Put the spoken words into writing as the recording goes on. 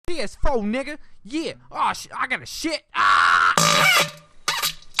PS4, nigga. Yeah. Oh shit, I got a shit. Ah!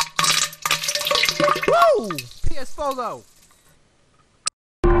 Woo! PS4 though.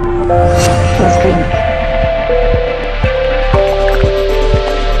 FullScreen.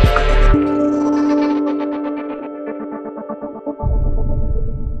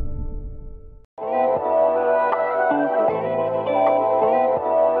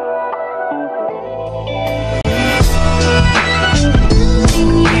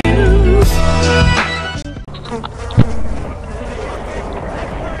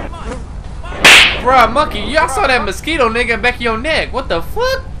 Bruh, monkey, y'all saw that mosquito nigga back of your neck. What the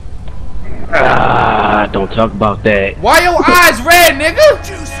fuck? Don't talk about that. Why your eyes red, nigga?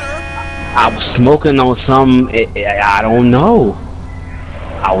 I was smoking on some. I don't know.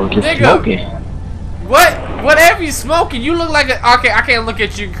 I was just smoking. Whatever you smoking, you look like a. Okay, I can't look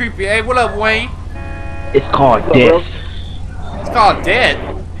at you, creepy. Hey, what up, Wayne? It's called death. It's called death.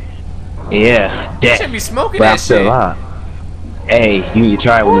 Yeah, death. You should be smoking that shit. Hey, you need to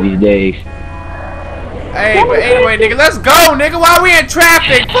try it one of these days. Hey, but anyway, nigga, let's go, nigga. While we in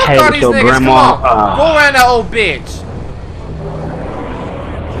traffic, fuck hey, all these niggas. grandma, Come on, go around that old bitch.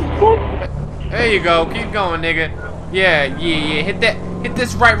 There you go. Keep going, nigga. Yeah. Hit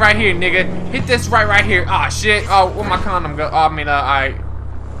this right here, nigga. Hit this right here. Ah, shit. Oh, where my condom go? Oh, I mean, I.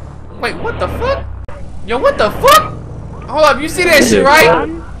 Wait, what the fuck? Yo, what the fuck? Hold up, you see that shit, right?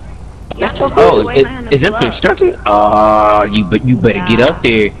 Oh, is that construction? You better get up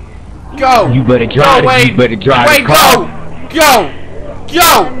there. Go! You better drive. You better drive. Wait, go!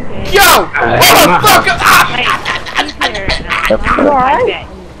 Motherfucker!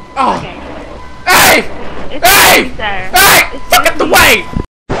 Oh! Hey! Fuck up the way!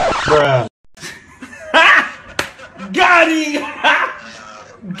 Bruh. Got him!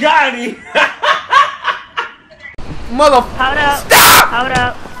 Got him! Hold up! Stop! Hold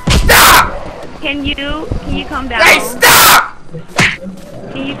up! Stop! Can you come down? Hey, stop!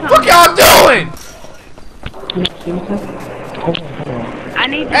 Can you come What y'all doing? I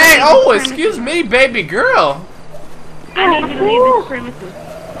need you to Hey, leave oh, this excuse me, baby girl. I need you to leave this premises.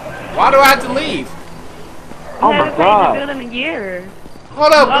 Why do I have to leave? Oh my God. You haven't paid the bill in a year.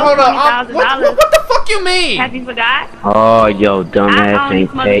 Hold up. What the fuck you mean? Have you forgot? Oh, yo, dumbass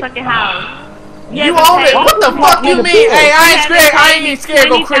ain't paid. I own this motherfucking house. You own it? What the fuck you mean? Hey, I ain't scared. I ain't even scared to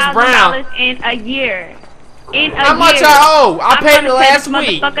go Chris Brown. In a year. How much I owe? I paid it last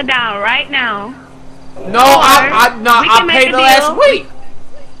week. Motherfucker down right now. No, I paid it last week.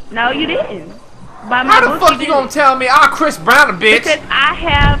 No, you didn't. How the fuck you gonna tell me I Chris Brown a bitch? Because I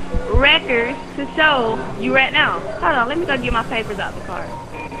have records to show you right now. Hold on, let me go get my papers out the car.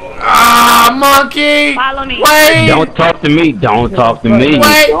 Ah, monkey! Follow me. Wait! Don't talk to me. Don't talk to me.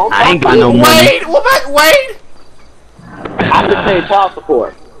 Wait! I ain't got no money. Wait! I just paid child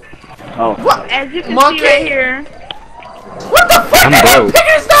support. Oh. What? As you can monkey? see right here. What the fuck? I'm broke.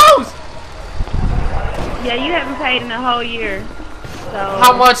 Picking his nose! Yeah, you haven't paid in a whole year. So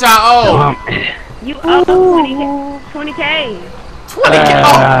how much I owe? You owe 20K. 20K.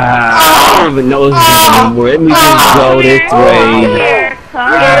 I don't even know this anymore. Let me just go this way. I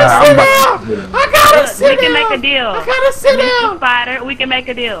gotta sit down. We can make a deal. I gotta sit down. Spider, we can make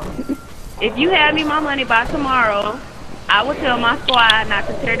a deal. If you have me my money by tomorrow, I will tell my squad not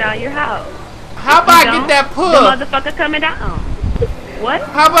to tear down your house. How about I get that put? The motherfucker coming down. What?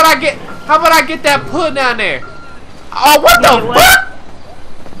 How about I get that put down there? Oh, what the fuck?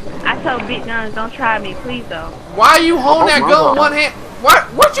 I told Big Guns, don't try me, please though. Why you holding that gun in one hand?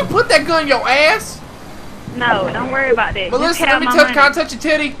 Why'd you put that gun in your ass? No, don't worry about that. But listen, let me touch. Can I touch your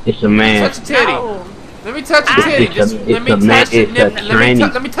titty? It's a man. Touch your titty. No. Let me touch your titty. Let me touch it.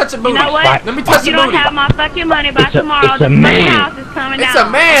 Let me touch a booty. You know what? Let me touch you a booty. don't have my fucking money by tomorrow. It's a man. House is coming it's down,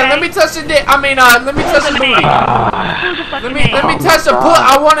 a man. Okay? Let me touch the dick. Let me touch the booty. Let me touch the put.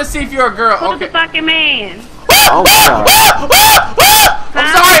 I want to see if you're a girl. Who's Okay. the fucking man?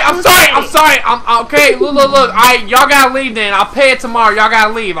 I'm sorry. I'm okay. Look. Y'all gotta leave then. I'll pay it tomorrow. Y'all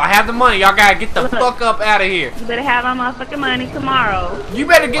gotta leave. I have the money. Y'all gotta get the fuck up out of here. You better have my motherfucking money tomorrow. You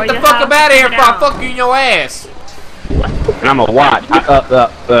better get the fuck up out of here before I fuck you in your ass. And I'm gonna watch. What up,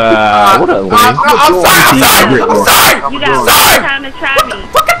 Wayne? I'm sorry. You got one time to try me.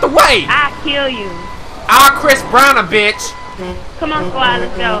 Fuck out the way. I'll kill you. I'll Chris Brown a bitch. Come on, squad,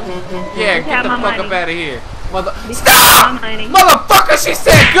 let's go. Yeah, let's get the fuck money. up out of here. Stop! Motherfucker, she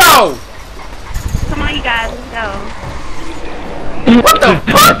said go! Come on, you guys, let's go. What the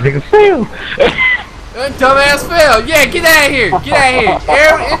fuck? Nigga fail. Dumbass fail. Yeah, get out of here. Get out of here.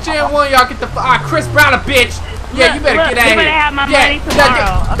 Every one of y'all get the Chris Brown a bitch. Yeah, you better get out of here. You better have my money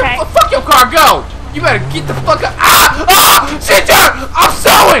tomorrow, okay? Fuck your car, go. You better get the fuck up. Ah! Shit, I'm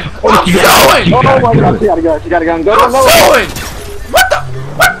sewing. doing? Oh my God, she got a gun. She got a gun. Go, I'm go, go. suing! What the?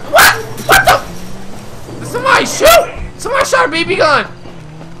 What the? Did somebody shoot? Somebody shot a BB gun!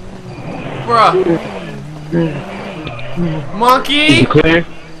 Bruh. Monkey! Is it clear?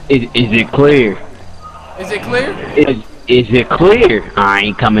 Is it clear? Is it clear? Is it clear? I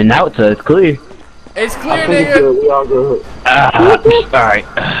ain't coming out till it's clear. It's clear, I think it's nigga. good. We all good. Alright.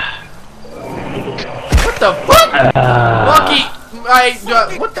 What the fuck? Monkey!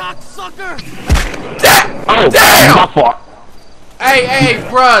 What the? Oh, Damn! my fault. Hey,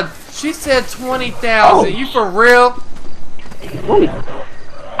 bruh. She said 20,000. You for real? Wait.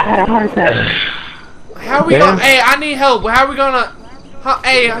 I had a heart attack. How we gonna? Hey, I need help. How we gonna?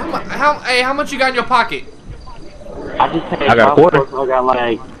 How much you got in your pocket? I just paid. I got a quarter. I got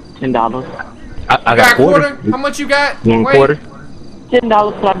like $10. I You got a quarter. How much you got? One Wait. quarter.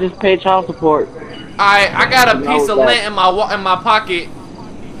 $10, so I just paid child support. I got a piece of lint in my pocket.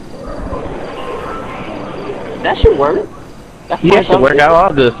 That should work. That's Yeah, should work out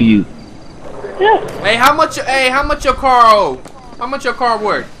all good for you. Yeah. Hey, how much your car owe? How much your car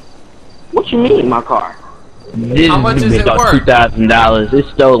worth? What you mean, my car? This How much is it about worth? $2,000. It's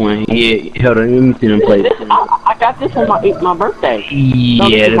stolen. Yeah, hold on, let me see them plates. I got this on my birthday.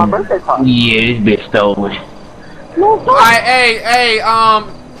 Yeah, my birthday car. yeah, this bitch stolen. No, it's not.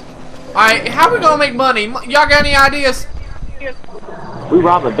 How we gonna make money? Y'all got any ideas? We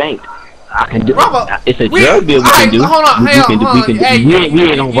rob a bank. I can do. Robert, It's a drug deal we can do. Hold on, We can do. Hey, We ain't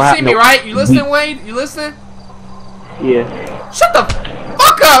gonna you rob see me, no- right? You listening, Wade? You listening? Yeah. Shut the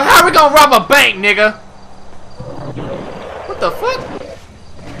fuck up! How we gonna rob a bank, nigga? What the fuck?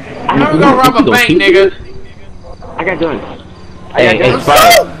 How we gonna rob a bank, nigga? I got guns. Hey, hey, Let's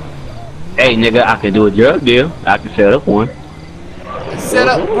Spider. go! Hey, nigga, I can do a drug deal. I can set up one. Set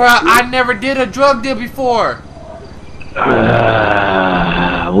up, bruh. I never did a drug deal before.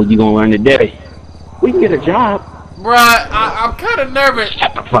 What you gonna learn today? We can get a job. Bruh, I'm kind of nervous.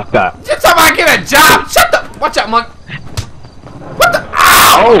 Shut the fuck up. You talking about get a job? Shut the. Watch out, monk. What the?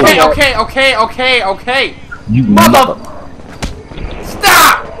 Ow! Oh. Okay. You Mother.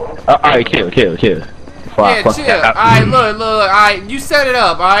 Stop! Alright, chill. Before I Yeah, fuck chill. that up. Alright, look. Alright, you set it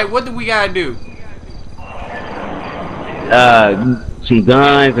up. Alright, what do we gotta do? Some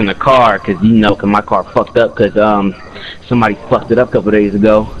guns and a car, cause my car fucked up, cause somebody fucked it up a couple days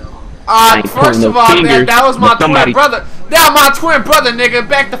ago. I ain't First pointing of no all, fingers, that was my but somebody- twin brother. That was my twin brother, nigga.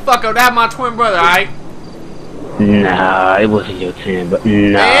 Back the fuck up. That was my twin brother, alright? Nah, it wasn't your 10, but nah.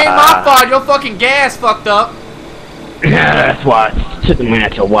 It ain't my fault. Your fucking gas fucked up. Nah, that's why I took the man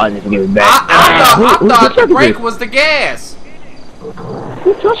out your wallet and give it back. I Who thought the took brake this? was the gas.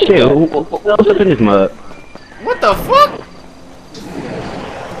 Shit, what's up in this mug? What the fuck?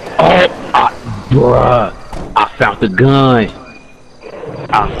 Oh, bruh, I found the gun.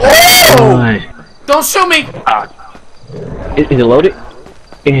 Don't shoot me. Is it loaded?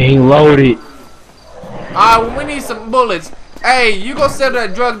 It ain't loaded. Alright, well, we need some bullets. Hey, you go set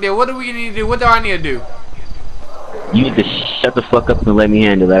that drug deal. What do we need to do? What do I need to do? You need to shut the fuck up and let me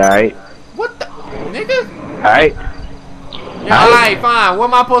handle it, alright? What the? Nigga? Alright? Yeah, alright, fine. What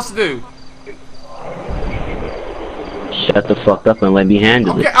am I supposed to do? Shut the fuck up and let me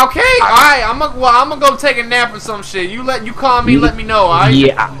handle it. Okay, alright. I'm gonna go take a nap or some shit. You call me, let me know, alright?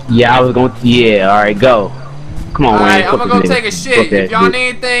 Yeah, I was going to, alright, go. Come on, alright, Wayne. I'm gonna go take a shit. If y'all need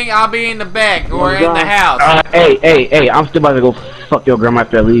anything, I'll be in the back or in the house. Hey, I'm still about to go fuck your grandma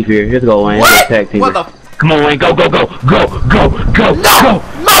after I leave here. Here's go, Wayne. What? What the? Come on, Wayne. Go. No,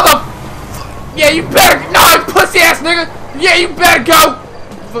 mother. Yeah, you better. No, you pussy ass nigga. Yeah, you better go.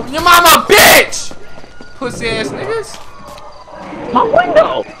 Your mama a bitch. Pussy ass niggas. My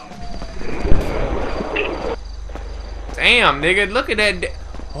window. Damn, nigga, look at that.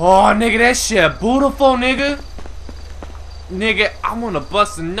 Oh, nigga, that shit beautiful, nigga. Nigga, I wanna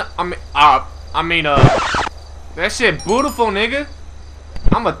bust a nut. That shit beautiful, nigga.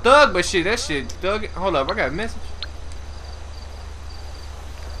 I'm a thug, but shit, that shit thug. Hold up, I got a message.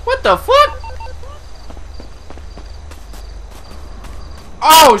 What the fuck?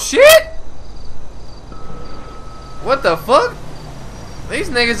 Oh shit! What the fuck? These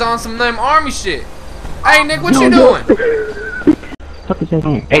niggas on some damn army shit. Hey, Nick, what you doing? What is that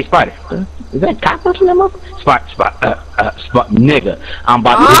on? Hey, Spider. Is that cockroach in that motherfucker? Spot, nigga. I'm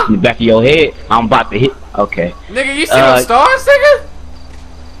about to hit in the back of your head. I'm about to hit. Okay. Nigga, you see those stars, nigga?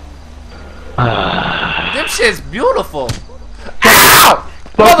 Them shit's beautiful. Ow!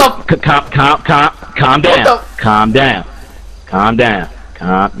 Calm down. Calm down.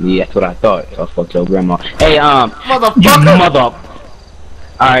 Yeah, that's what I thought. I fucked your grandma. Hey, motherfucker.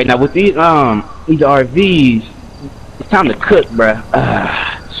 Alright, now with these RVs, it's time to cook, bruh.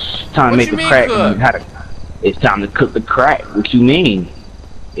 time to What make you the mean crack. cook? It's time to cook the crack. What you mean?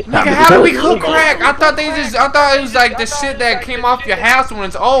 It's time Nigga, to how do cook. we cook crack? I thought it was like the shit that came off your house when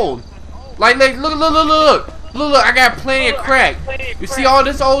it's old. Like look, I got plenty of crack. You see all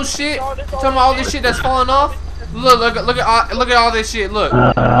this old shit? Talking about all this shit that's falling off? Look at all this shit, look.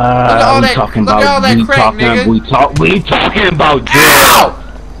 Look at all that crack, nigga. We talking about jail. Ow!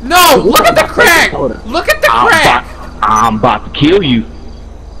 No, look at the crack! Look at the crack! I'm about to kill you.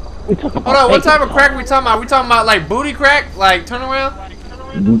 We talking about Hold on, what type of crack we talking about? We talking about like booty crack? Like turn around?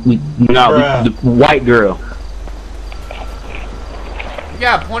 The white girl. You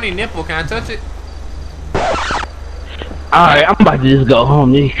got a pointy nipple, can I touch it? Alright, I'm about to just go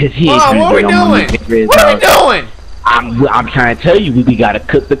home, nigga, cause he ain't What are we doing? What are we doing? I'm trying to tell you, we gotta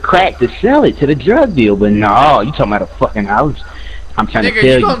cook the crack to sell it to the drug deal, but no, you talking about a fucking house. I'm trying to tell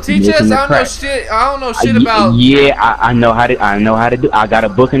you. Nigga, you gonna teach us? I don't know shit about. Yeah, I know how to do. I got a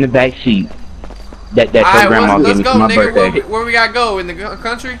book in the back seat. That grandma gave me for my birthday. Where we gotta go in the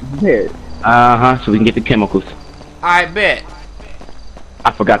country? So we can get the chemicals. I bet.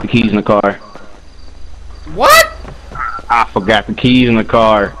 I forgot the keys in the car. What? I forgot the keys in the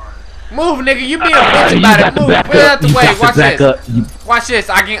car. Move, nigga. You being a bitch about it. Move. Get out the way. Watch this. Watch this.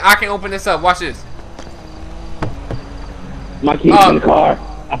 I can open this up. Watch this. My keys in the car.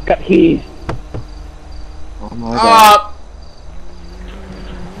 I've got keys. Oh my god.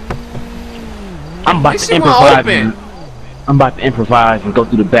 I'm about to improvise. I'm about to improvise and go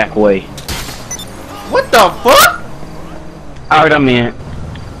through the back way. What the fuck? Alright, I'm in.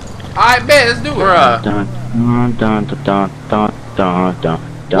 I bet. Let's do it. Bruh.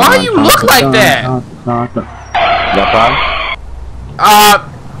 Why you look like that? Y'all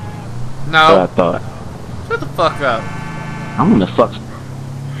no. I thought. Shut the fuck up. I'm gonna fuck.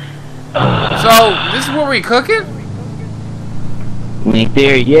 So, this is where we cooking? We ain't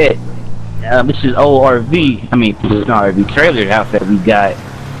there yet. This is old RV. I mean, it's not RV trailer house that we got.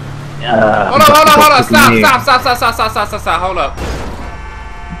 Hold on. Stop. Hold up.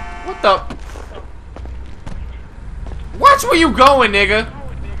 What the? Watch where you going, nigga.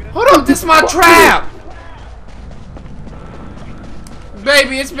 Hold up, this is my trap.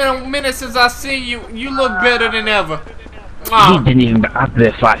 Baby, it's been a minute since I seen you. You look better than ever. He didn't even. I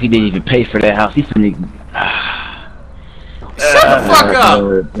bet he didn't even pay for that house. He's finna. Shut the fuck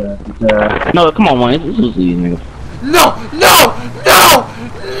up. No, come on, man. This is easy, nigga. No!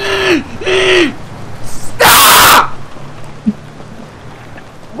 Stop!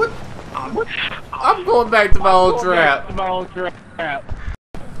 What? I'm going back to my old trap.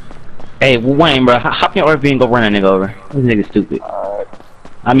 Hey, Wayne, bro, hop in your RV and go run that nigga over. This nigga's stupid.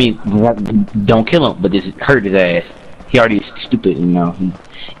 I mean, don't kill him, but just hurt his ass. He already is stupid, you know.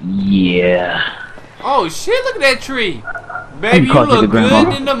 Yeah. Oh shit! Look at that tree, baby. You look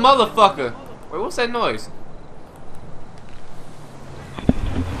good in the motherfucker. Wait, what's that noise?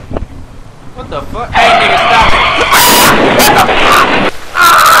 What the fuck? Hey, nigga,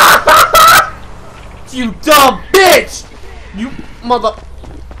 stop! You dumb bitch! You mother.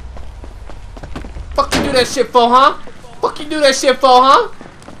 Fuck you do that shit for, huh? Fuck you do that shit for, huh?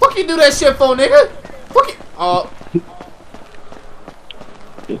 Fuck you do that shit for, nigga? Fuck you.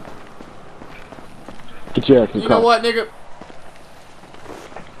 Get your ass in the You car. know what, nigga?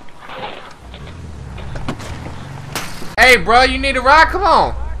 Hey, bro, you need a ride? Come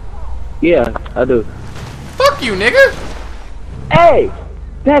on. Yeah, I do. Fuck you, nigga. Hey,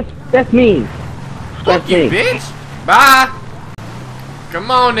 that's mean. Fuck you, bitch. Bye. Come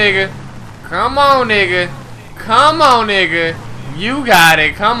on, nigga. Come on, nigga. Come on, nigga. You got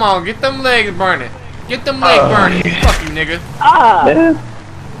it. Come on, get them legs burning. Get them legs burning. Fuck you, nigga.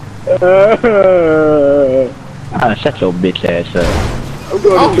 Shut your bitch ass up.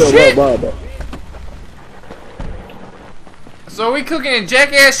 Oh shit! So are we cooking in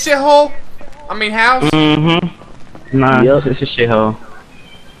jackass shithole? I mean house? Mm-hmm. Nah, yep. It's a shithole.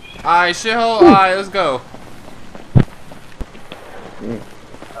 Alright, shithole. Alright, let's go.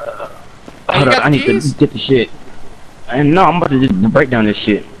 Hold up, I need to get the shit. And no, I'm about to just break down this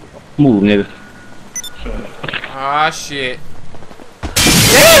shit. Move, nigga. Ah, shit.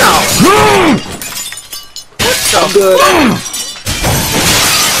 Damn! What the fuck?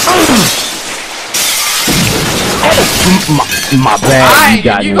 My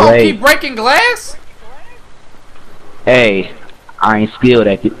bad, you gonna keep breaking glass? Hey, I ain't skilled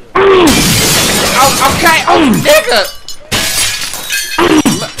at it. Oh, okay, oh, nigga!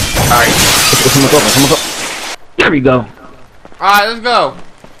 Alright, come on. There we go. Alright, let's go.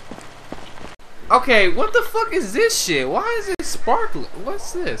 Okay, what the fuck is this shit? Why is it sparkling?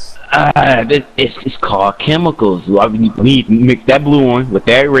 What's this? It's called chemicals. We mix that blue one with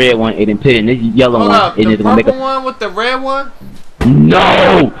that red one, and then put in this yellow Hold one, up, and the it's gonna make purple one with the red one?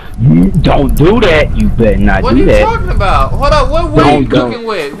 No! Don't do that. You better not What do that. What are you talking about? Hold up, what are you cooking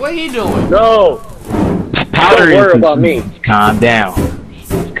with? What are you doing? No! Powder. Don't worry about me. Calm down.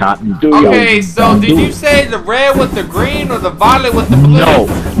 Okay, so did you say the red with the green or the violet with the blue? No.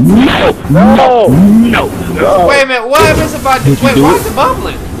 Wait a minute, what if it's about this? Wait, why is it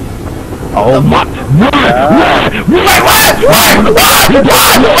bubbling? Oh my! Wait, what?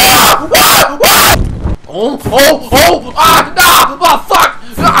 Fuck!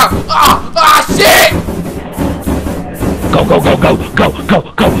 Shit! Go! Oh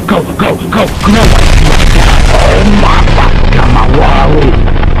my fuck! Got my wallet!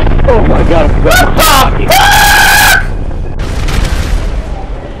 Oh my god!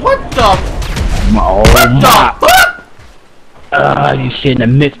 What the? You shouldn't have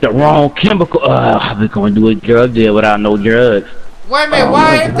mixed the wrong chemical. We're gonna do a drug deal without no drugs. Wait a minute,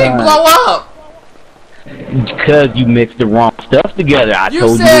 why did everything blow up? Because you mixed the wrong stuff together. I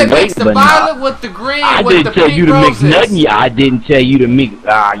told you said to mix the violet with the green I with didn't the tell pink you to roses. mix nothing. I didn't tell you to mix.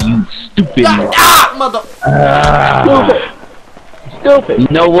 You stupid. Mother. Stupid. You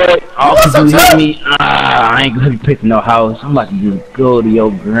know what? All want some you hit too? me. I ain't gonna be picking no house. I'm about to just go to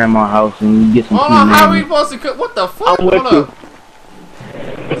your grandma's house and get some Hold food. on, how are we supposed to cook? What the fuck? I'm with Hold up.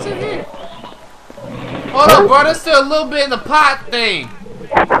 What's in here? Hold up, bro. There's still a little bit in the pot thing.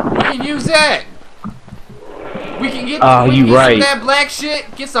 We can use that. We can get, Oh, we you can get right. some of that black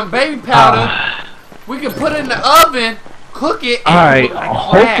shit, get some baby powder. We can put it in the oven, cook it, and Alright, cook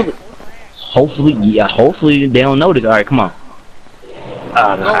like crack. hopefully they don't notice. Alright, come on.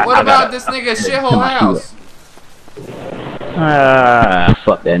 What about this nigga shithole house?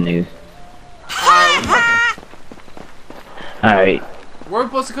 Fuck that nigga. Alright. Where are we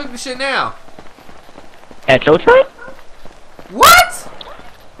supposed to cook the shit now? At your trap? What?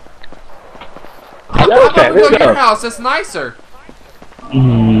 How about we go to your house? That's nicer.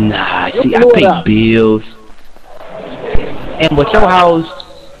 Nah, see, I pay bills. And with your house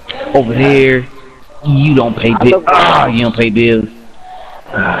over there, you don't pay bills. You don't pay bills.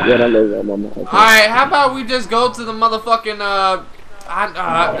 Alright, how about we just go to the motherfucking,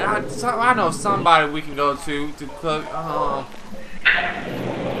 I know somebody we can go to cook,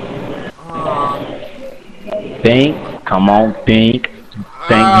 Think, come on, think.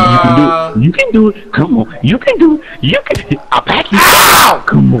 You can do it. Come on, you can do it. You can. I'll pack you. Ow!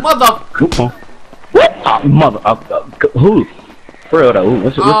 Come on, Mother. come on. What? Who? For real though,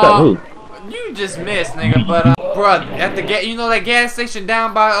 what's up? Who? You just missed, nigga. But bruh, at the you know that gas station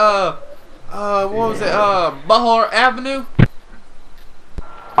down by what was it? Butthole Avenue.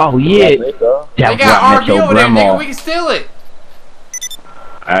 Oh yeah. They got RV over there, nigga. We can steal it.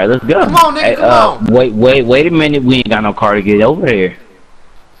 Alright, let's go. Come on, nigga. Hey, come on. Wait a minute. We ain't got no car to get over there.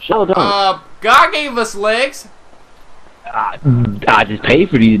 Show them. God gave us legs. I just paid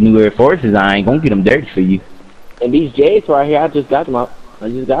for these new Air Forces. I ain't gonna get them dirty for you. And these J's right here, I just got them out. I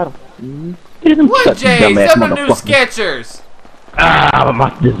just got them. What J's? Them the new Skechers. I'm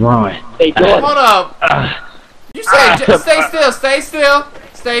about to just run. Hey, Hold up. You said stay still, stay still,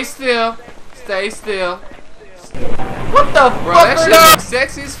 stay still, stay still. What the fuck? That shit looks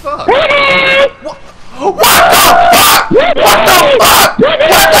sexy as fuck. What the fuck? What the fuck? What the fuck?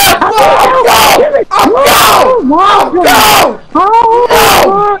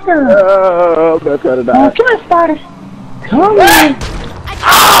 I'm Spider. Come on.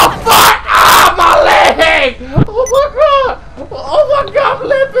 Oh fuck! Ah, my leg! Oh my god! Oh my god! I'm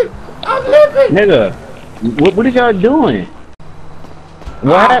limping! I'm limping! Nigga, what is y'all doing?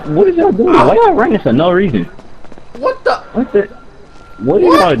 What is y'all doing? Why y'all running for no reason? What the? What are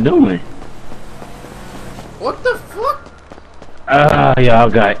y'all doing? What the fuck? Y'all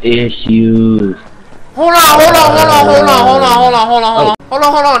got issues. Hold on,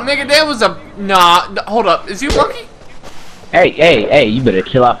 nigga. There was a hold up. Is you lucky? Hey, you better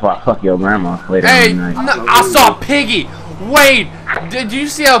chill out before I fuck your grandma later Hey, tonight. no, I saw Piggy. Wait, did you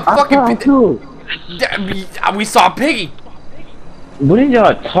see a fucking? We saw Piggy. What are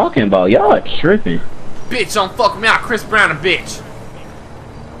y'all talking about? Y'all are tripping. Bitch, don't fuck me out, Chris Brown, a bitch.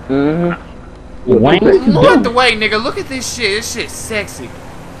 Wayne, what you Move out the doing? way, nigga. Look at this shit. This shit's sexy.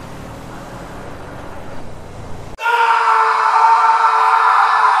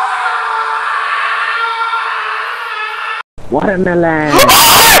 Watermelon.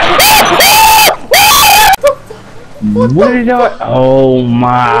 What is y'all? Oh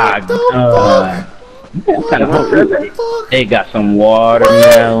my god. What kind of What the fuck? They got some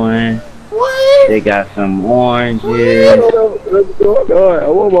watermelon. Wait. They got some oranges, Let's go.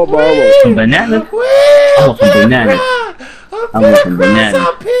 some bananas. I want some bananas. I want some bananas.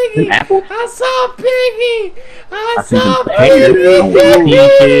 Some apples. I saw a piggy. I see some potatoes. Some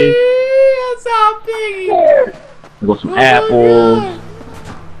peaches. I saw a piggy. We got some apples.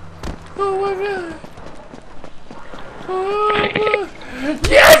 Oh my god. Oh my god.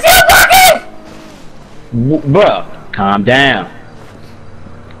 Yes, it's working! Bruh, calm down.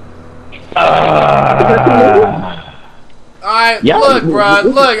 Alright, Yeah, look, bro.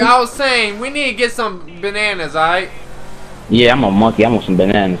 Look, I was saying we need to get some bananas, alright? Yeah, I'm a monkey. I want some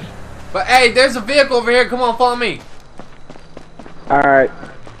bananas. But hey, there's a vehicle over here. Come on, follow me. Alright.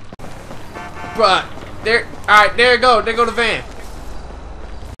 Bruh, there. Alright, there you go. There go the van.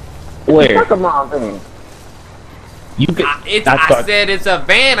 Where? Come on, man. You could. I said it's a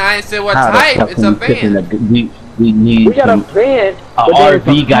van. I didn't say what How the type. fuck It's can a you fit in van. we need We got a some. van. A but there's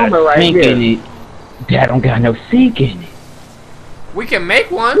RV got Hummer a right sink here. in it. That don't got no sink in it. We can make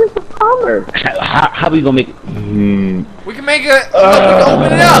one. There's a Hummer. How we gonna make it? We can make it. Look, we can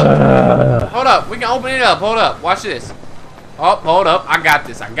open it up. Hold up. We can open it up. Hold up. Watch this. Oh, hold up. I got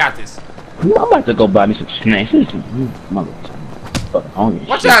this. I got this. I'm about to go buy me some snacks. Watch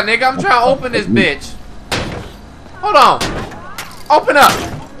out, nigga. I'm trying to open this bitch. Hold on. Open up.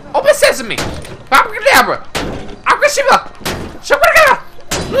 Open sesame. Abracadabra. Abracadabra. Shabba.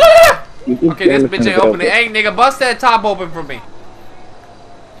 Okay, this bitch ain't opening. Hey, nigga, bust that top open for me.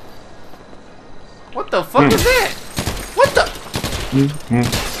 What the fuck is that? What the?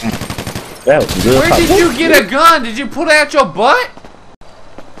 That was good. Where did you get a gun? Did you pull it out your butt?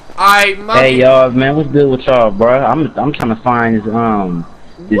 Alright, monkey. Hey y'all, man, what's good with y'all, bro? I'm trying to find this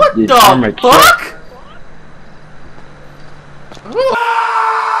What this the armored truck. fuck?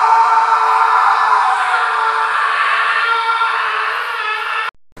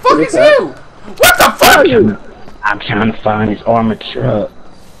 Fuck is you? What the fuck? I'm trying to find this armored truck.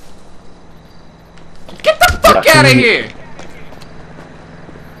 Get the fuck out of here!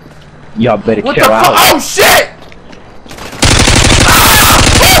 Y'all better What the chill fuck? out. Oh shit!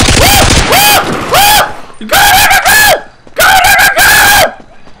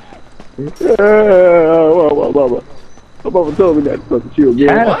 Mama told me that fucking chill,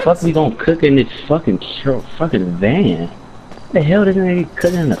 man. How What? the fuck we gonna cook in this fucking van? What the hell does nigga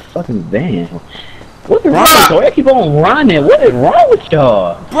cook in a fucking van? What's wrong with y'all? I keep on running. What is wrong with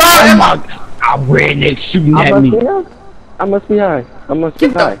y'all? Bro, Oh my! A redneck shooting at me. I must be high. I must be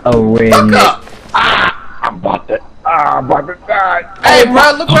high. A fuck redneck. up! I'm about to die. Hey,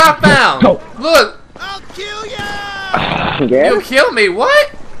 bro, look what I found. Go. Look, Gas? you killed me. What?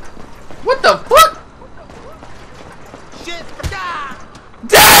 What the fuck?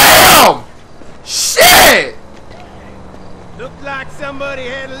 Damn! Shit! Looked like somebody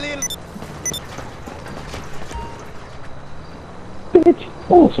had a little. Bitch.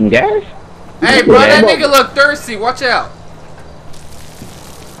 Oh, some gas? Hey, bro, that nigga look thirsty. Watch out.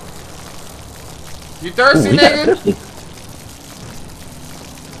 You thirsty, Ooh, he got nigga? thirsty.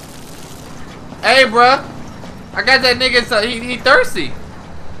 Hey, bro. I got that nigga, so he thirsty.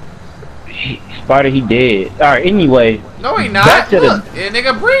 Spider, he dead. Alright, anyway. No, he not. Back to Look, that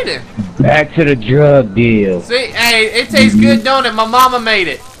nigga breathing. Back to the drug deal. See, hey, it tastes good, don't it? My mama made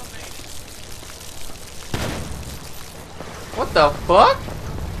it. What the fuck?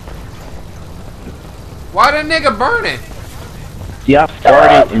 Why that nigga burning? See, I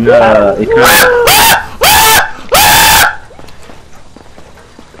started and it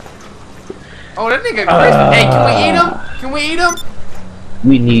Oh, that nigga crispy. Hey, can we eat him? Can we eat him?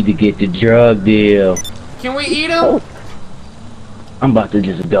 we need to get the drug deal. Can we eat him? I'm about to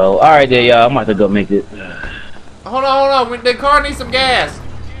just go. Alright there, y'all. I'm about to go make it. Hold on. The car needs some gas.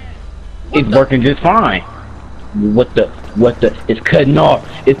 It's working just fine. What the? It's cutting off.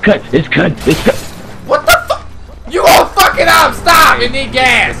 It's cut. What the fuck? You gonna fuck it up? Stop! It need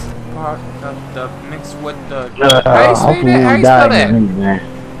gas. The mix with the. How you say that? How you spell that?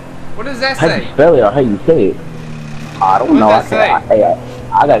 What does that How say? you spell it or how you say it? I don't know. What does that say?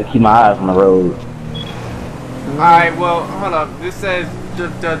 I gotta keep my eyes on the road. Alright, well, hold up. This says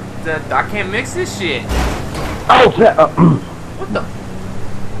I can't mix this shit. Oh, What the?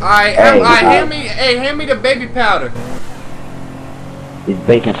 Alright, hand me the baby powder. it's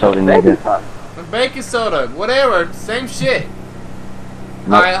baking soda, nigga. The baking soda, whatever, same shit.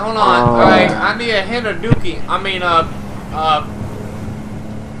 No. Alright, hold on. Alright, I need a hint of dookie. I mean,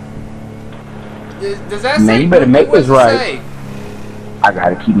 does that say? Man, you better dookie? make What this does it right. say? I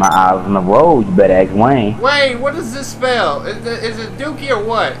gotta keep my eyes on the road. You better ask Wayne. Wayne, what does this spell? Is it dookie or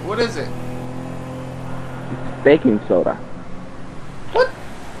what? What is it? Baking soda. What?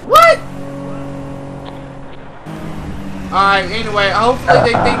 What? Alright, anyway, hopefully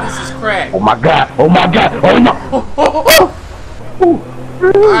they think this is crack. Oh my god! Oh my god! Oh my!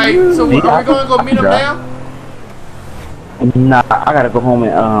 Alright, so are we gonna go meet him now? Nah, I gotta go home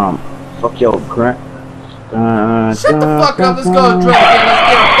and fuck your crap. Shut the fuck up, let's go drug again, let's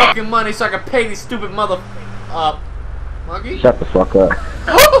get our fucking money so I can pay these stupid monkey. Shut the fuck up.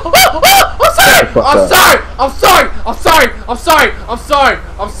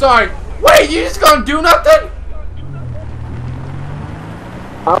 I'm sorry. Wait, you just gonna do nothing?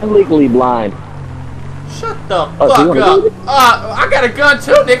 I'm legally blind. Shut the fuck up. I got a gun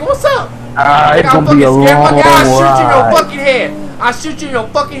too, nigga, what's up? It's gonna be a long ride. I'll shoot you in your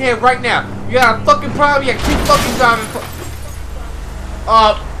fucking head right now. You got a fucking problem, you gotta keep fucking driving.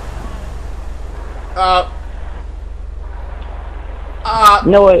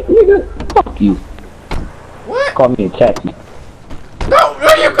 No way, nigga, fuck you. What? Call me a taxi. No,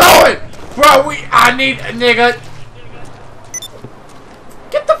 where you going? Bro, I need a nigga.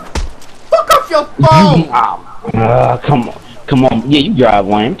 Get the fuck off your phone. Come on. Yeah, you drive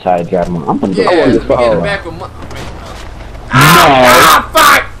one. I'm tired of driving one. I'm gonna go to the phone.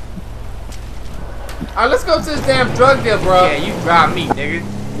 Fuck! Alright, let's go to this damn drug deal, bro. Yeah, you drive me, nigga.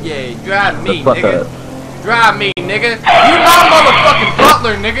 Yeah, you drive me, nigga. Drive me, nigga. You my motherfucking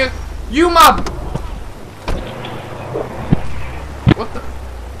butler, nigga. You my... What the...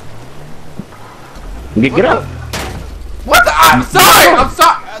 Get up. What the... I'm sorry. No. I'm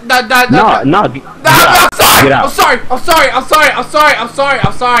sorry. Get out. I'm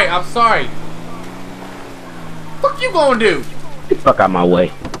sorry. Fuck you gonna do? Get the fuck out my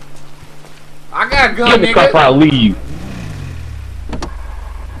way. I got a gun, Get the fuck out, leave.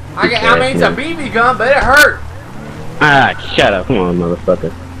 I mean, it's a BB gun, but it hurt. Shut up. Come on,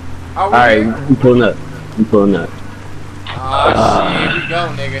 motherfucker. Alright, we pulling up. Oh, shit. Here we go,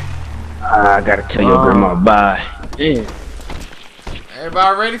 nigga. I gotta tell your grandma bye. Damn.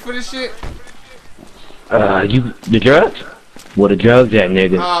 Everybody ready for this shit? The drugs? Where the drugs at,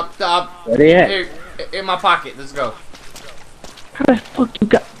 nigga? Where they at? Here, in my pocket. Let's go. How the fuck you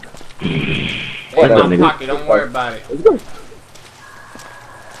got? In my pocket. Don't worry about it. Let's go.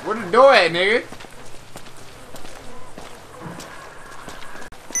 Where the door at, nigga?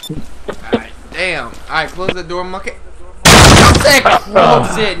 Alright, damn. Alright, close the door, monkey. I said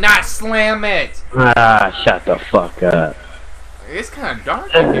close it, not slam it. Shut the fuck up. It's kind of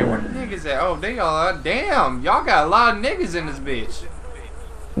dark in here. Where the niggas at? Oh, they all are. Damn, y'all got a lot of niggas in this bitch.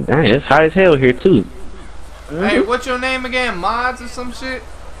 Dang, it's hot as hell here too. Hey, what's your name again? Mods or some shit?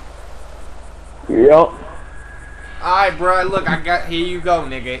 Yup. Alright, bro. Look, here you go,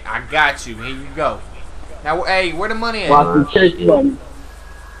 nigga. I got you. Here you go. Now, hey, where the money at? Money.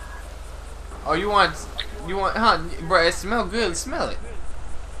 Oh, you want, huh? Bro, it smell good. Smell it.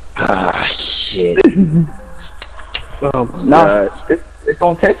 Shit. Nah, it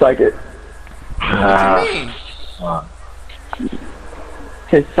don't taste like it. What do you mean?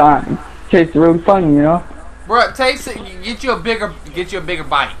 Tastes really funny, you know. Bro, taste it. Get you a bigger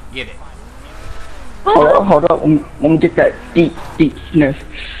bite. Get it. Hold up. Let me get that deep sniff.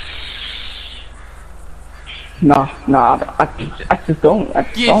 Nah, I just don't.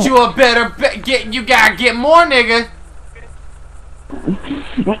 Get you a better you gotta get more, nigga.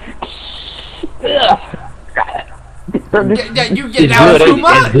 That was too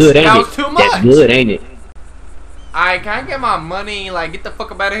much. That was too much. That's good, ain't it? Alright, can I get my money and like get the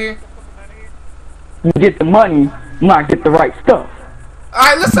fuck up out of here? You get the money, you might get the right stuff.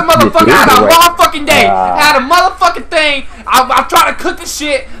 Alright, listen, motherfucker, I had a long fucking day. I had a motherfucking thing. I tried to cook the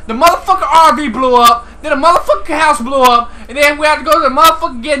shit. The motherfucking RV blew up. Then the motherfucking house blew up. And then we had to go to the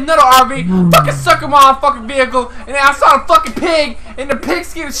motherfucking get another RV. Fucking suck in my fucking vehicle. And then I saw the fucking pig. And the pig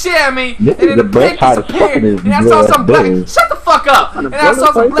scared the shit out of me. And then the pig disappeared. And then I saw some black. Shut the fuck up. And I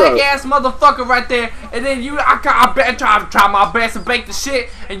saw some black ass motherfucker right there. And then I try my best to bake the shit.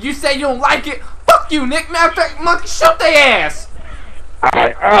 And you say you don't like it. Fuck you, Nick. Matter of fact, monkey, shoot their ass.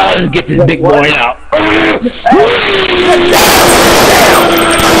 Alright, let's get this big boy out.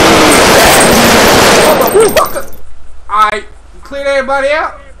 Alright, cleared everybody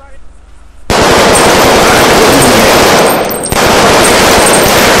out?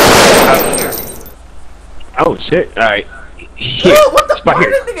 Oh shit, alright. Here, what the fuck?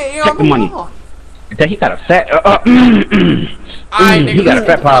 Check the money. He got a fat, he got a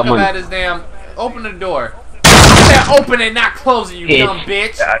fat pile of money. Open the door. Open it, not close it, you dumb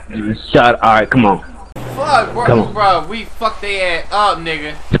bitch. Alright, come on. Fuck, bro, we fucked their ass up,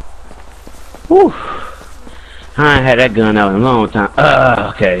 nigga. Whew. I ain't had that gun out in a long time.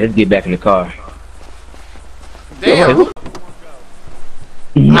 Okay, let's get back in the car. Damn.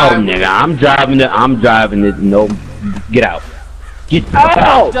 No, nigga, I'm driving it. No, Get out. Get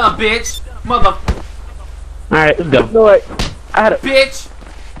out. Dumb bitch. Mother. Alright, let's go. No, I had a Bitch.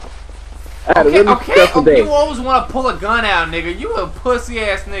 I had a really stressful day. You always want to pull a gun out, nigga. You a pussy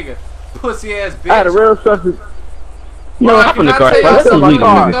ass nigga. Pussy ass bitch. I had a real stressful. No, hop in the car. Let's Something leave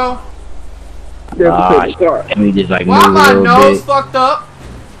him. though? Let me just like Why move my a little nose bit. fucked up?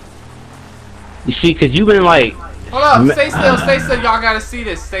 You see, cause you've been like. Hold up, stay still, stay still. Y'all gotta see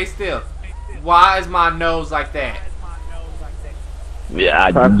this. Stay still. Why is my nose like that? Yeah,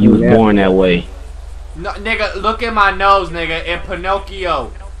 you was born that way. No, nigga, look at my nose, nigga. In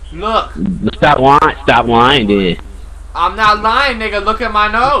Pinocchio. Look. Stop lying, then. I'm not lying, nigga. Look at my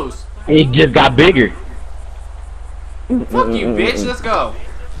nose. It just got bigger. Fuck you, bitch. Let's go.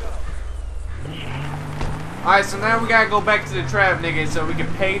 Alright, so now we gotta go back to the trap, nigga, so we can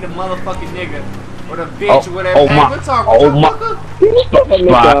pay the motherfucking nigga. Or the bitch, or whatever. Hey, we'll talk,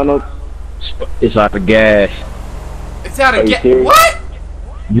 McDonald's. It's out of gas. It's out of gas. What?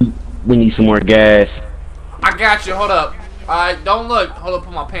 We need some more gas. I got you. Hold up. Alright, don't look. Hold up,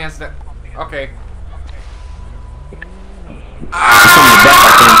 put my pants down. Okay.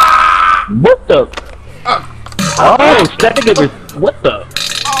 What the? Oh, stagger! What the?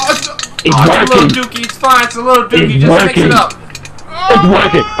 It's a working. little dookie. It's fine. It's a little dookie. It's Just working. mix it up. It's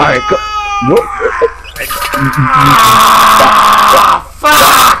working. All right, go.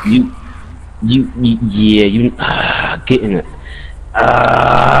 Fuck! Getting it.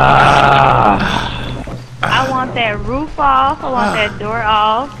 I want that roof off. I want that door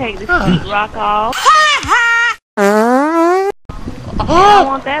off. Take the sheetrock off. I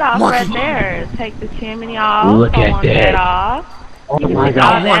want that off right there. Take the chimney off. Look I at want that. off. Oh my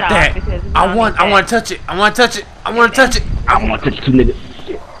God! I want that. I want to touch it. I want to touch it. I want to touch it. I want to touch two niggas.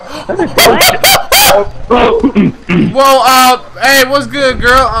 Well, hey, what's good,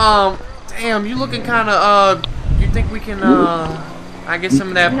 girl? Damn, you looking kind of, you think we can, I get some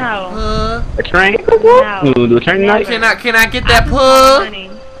of that? No. A train? No. Do a train tonight? Can I get that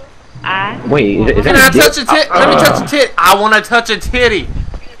Wait, is Can I touch a tit? Let me touch a tit. I want to touch a titty.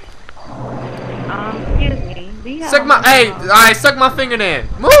 Excuse me. Suck my, hey, alright, suck my finger then.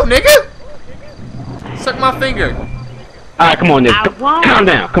 Move, nigga. Suck my finger. Alright, come on, nigga. Calm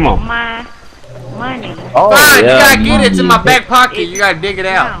down. Come on. My money. Oh, fine, yeah, you gotta get it. It's in my back pocket. You gotta dig it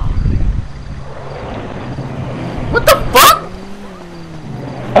out. No. What the fuck?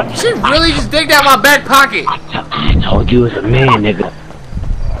 She really just digged out my back pocket. I told you it was a man, nigga.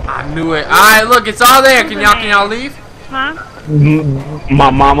 I knew it. Alright, look, it's all there. Can y'all leave? Huh? My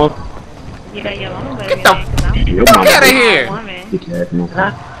mama. Yeah, your mama. Get the fuck out of here. Can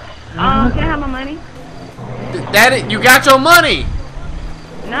I have my money? That it? You got your money?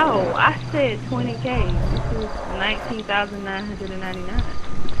 No, I said 20K. This is 19,999.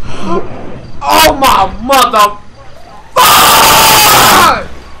 Oh my mother!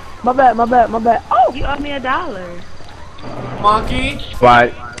 My bad. Oh, you owe me $1. Monkey?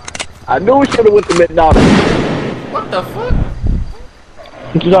 Right. I knew we should have went to McDonald's. What the fuck?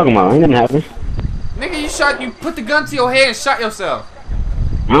 What you talking about? Ain't nothing happening. Nigga, you put the gun to your head and shot yourself.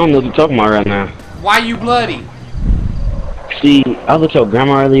 I don't know what you're talking about right now. Why you bloody? See, I was with your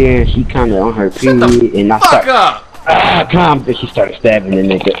grandma earlier and she kinda on her period and I Fuck up! Calm, she started stabbing the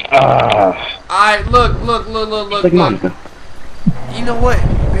nigga. Alright, look. Like Monica. You know what,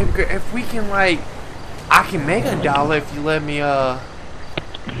 baby girl, if we can I can make $1 if you let me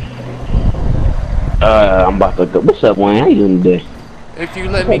I'm about to go. What's up, Wayne? How you doing today? if you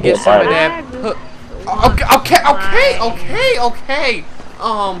let me get some of that. Okay.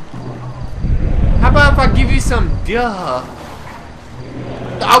 How about if I give you some duh?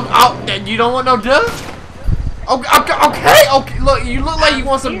 You don't want no duh? Okay. Look, you look like you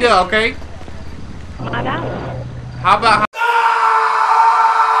want some duh, okay? $1. How about?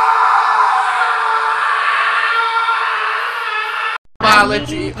 I'll let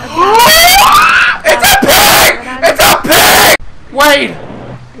you eat. It's a pig! It's a pig! Wayne!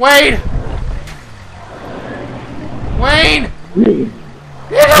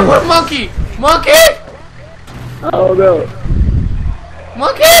 Yeah, what monkey? Oh no.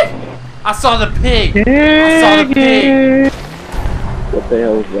 Monkey! I saw the pig. What the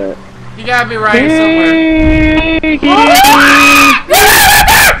hell is that? You got me right here somewhere.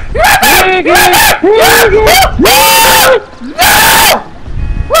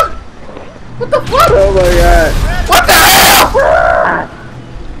 What the fuck? Oh my god. What the hell?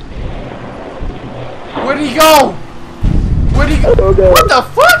 Where'd he go? Oh no. What the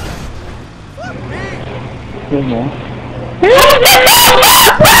fuck?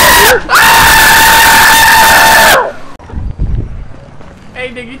 Hey,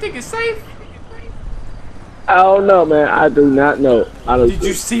 nigga, you think it's safe? I don't know, man. I do not know. I don't. Did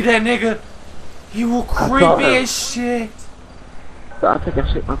you see that nigga? He was saw creepy him. as shit. So I think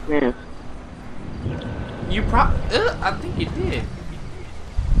I shit my pants. You I think you did.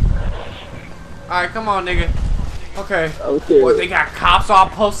 Alright, come on, nigga. Okay. Okay. What, they got cops all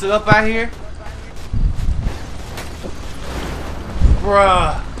posted up out here?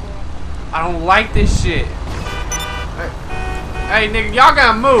 Bruh. I don't like this shit. Hey, nigga, y'all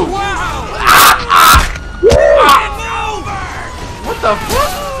gotta move. What the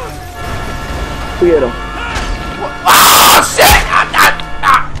fuck? We hit him. Oh, shit!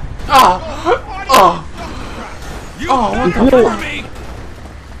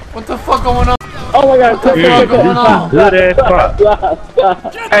 What the fuck going on? Oh my god, come What's going on. on? Good ass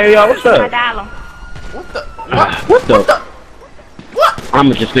pop. Hey, yo, what's My up? dollar. What the? What the?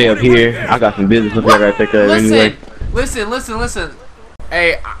 I'ma just stay up here. I got some business up here I gotta take care of anyway. Listen.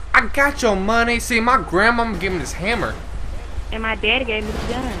 Hey, I got your money. See, my grandma gave me this hammer. And my daddy gave me the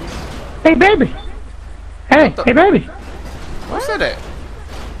gun. Hey, baby. Hey, hey, baby. What's that at?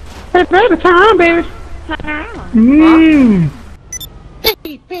 Hey, baby, turn around, baby. Turn around. Mmm.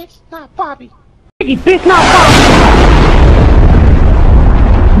 Piggy, bitch, not Bobby. Piggy, bitch, not Bobby.